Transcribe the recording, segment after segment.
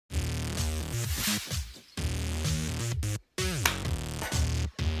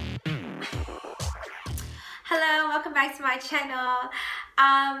Hello, welcome back to my channel.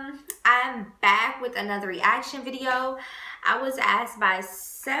 I'm back with another reaction video. I was asked by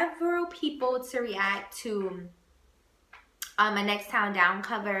several people to react to my Next Town Down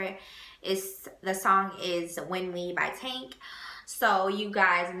cover. The song is When We by Tank. So you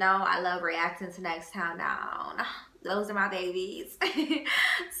guys know I love reacting to Next Town Down. Those are my babies.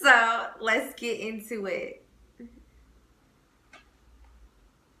 So let's get into it.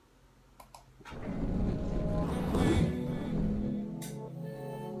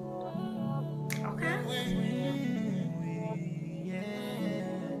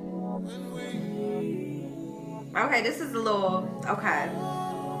 Okay, this is a little, okay.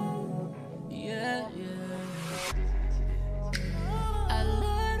 Yeah. I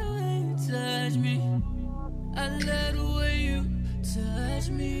love the way you touch me. I love the way you touch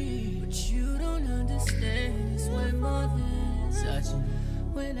me. But you don't understand, it's way more than touching.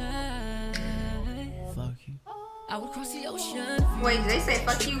 When I fuck you, I would cross the ocean. Wait, did they say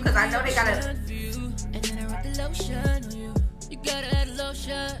fuck you? Because I know they gotta. And then I wrap the lotion on you. You gotta add the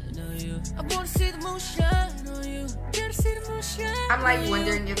lotion on you. I wanna see the moon shine on you. Gotta see the moon shine. I'm like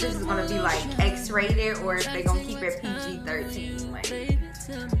wondering if this is gonna be like X-rated or if they gonna keep it PG-13. Like,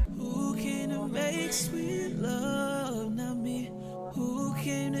 who came to make sweet love? Not me. Who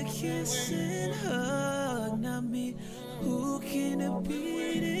came to kiss and hug? Not me. Who came to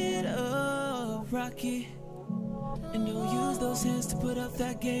beat it up? Rocky. And don't use those hands to put up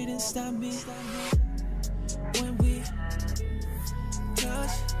that gate and stop me. When we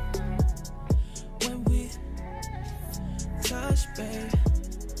touch, when we touch, babe.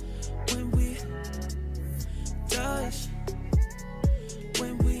 When we touch,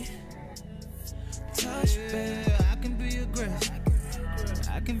 when we touch, babe. I can be aggressive,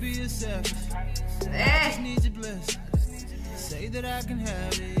 I can be a selfish. I just need your blessing. Say that I can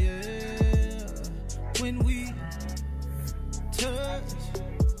have it, yeah. When we touch,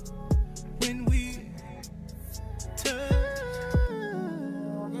 when we touch.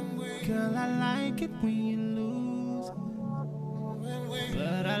 Girl, I like it when you lose,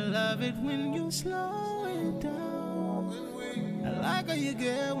 but I love it when you slow it down. I like how you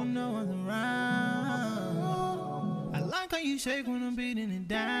get when no one's around. I like how you shake when I'm beating it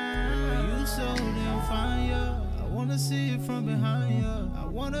down. You so damn fine, yeah. I wanna see it from behind, yeah. I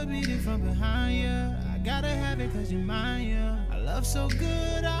wanna beat it from behind, yeah. I gotta have it cause you're mine, yeah. I love so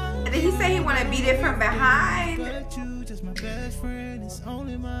good, and then he said he wanna beat it from behind. But you just my best friend, it's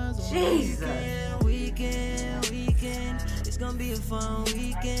only mine. Jesus. Weekend, it's gonna be a fun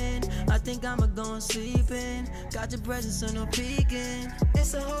weekend. I think I'ma go and sleep in. Got your presence, so no peeking.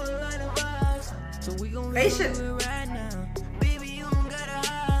 It's a whole lot of vibes, so we gon' They do should. it right now. Baby, you don't gotta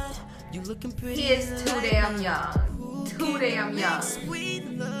hide. You looking pretty. He is too damn young. Too damn young. Sweet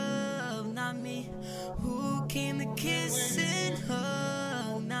love, not me. Who came to kiss and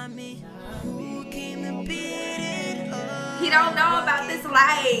hug? Not me. Who came to beat it up? He don't know about this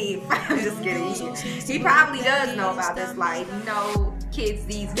life. I'm just kidding. He probably does know about this life. You know, kids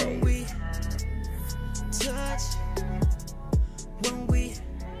these days. When we touch, when we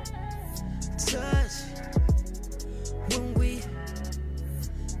touch, when we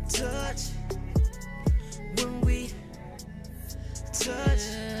touch, when we touch.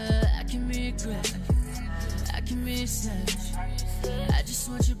 I can be aggressive, I can be savage. I just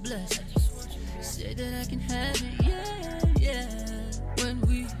want your blessing. Say that I can have it, yeah. When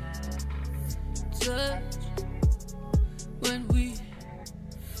we touch, when we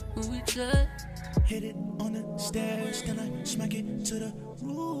touch. Hit it on the stairs, then I smack it to the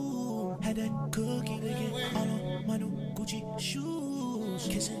room. Had that cookie licking all on my new Gucci shoes.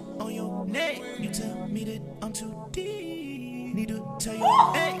 Kissing on your neck, you tell me that I'm too deep. Need to tell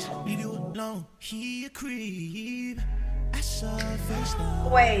your ex, leave you alone, he a creep. I saw her face now.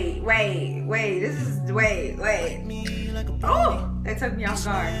 Wait. This is, wait. Me like a Oh, that took me off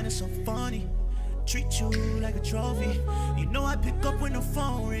guard. man, it's so funny. Treat you like a trophy. You know I pick up when the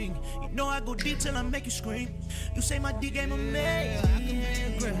phone ring. You know I go deep till I make you scream. You say my D game amazing. I can be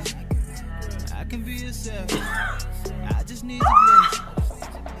aggressive, I can be a savage. I just need your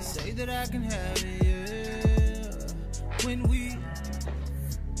blessing. Say that I can have it, yeah. When we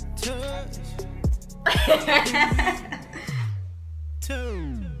touch,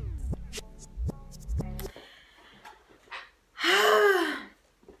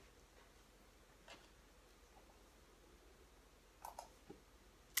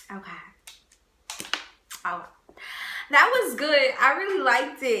 Okay. Oh, that was good. I really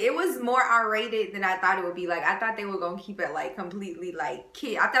liked it. It was more R-rated than I thought it would be. Like, I thought they were gonna keep it like completely like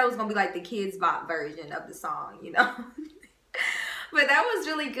kid. I thought it was gonna be like the Kids Bop version of the song, you know. But that was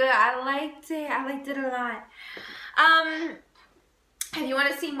really good. I liked it. I liked it a lot. If you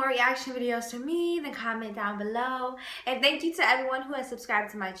want to see more reaction videos from me, then comment down below. And thank you to everyone who has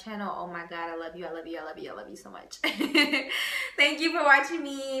subscribed to my channel. Oh my God, I love you. I love you. I love you. I love you so much. Thank you for watching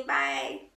me. Bye.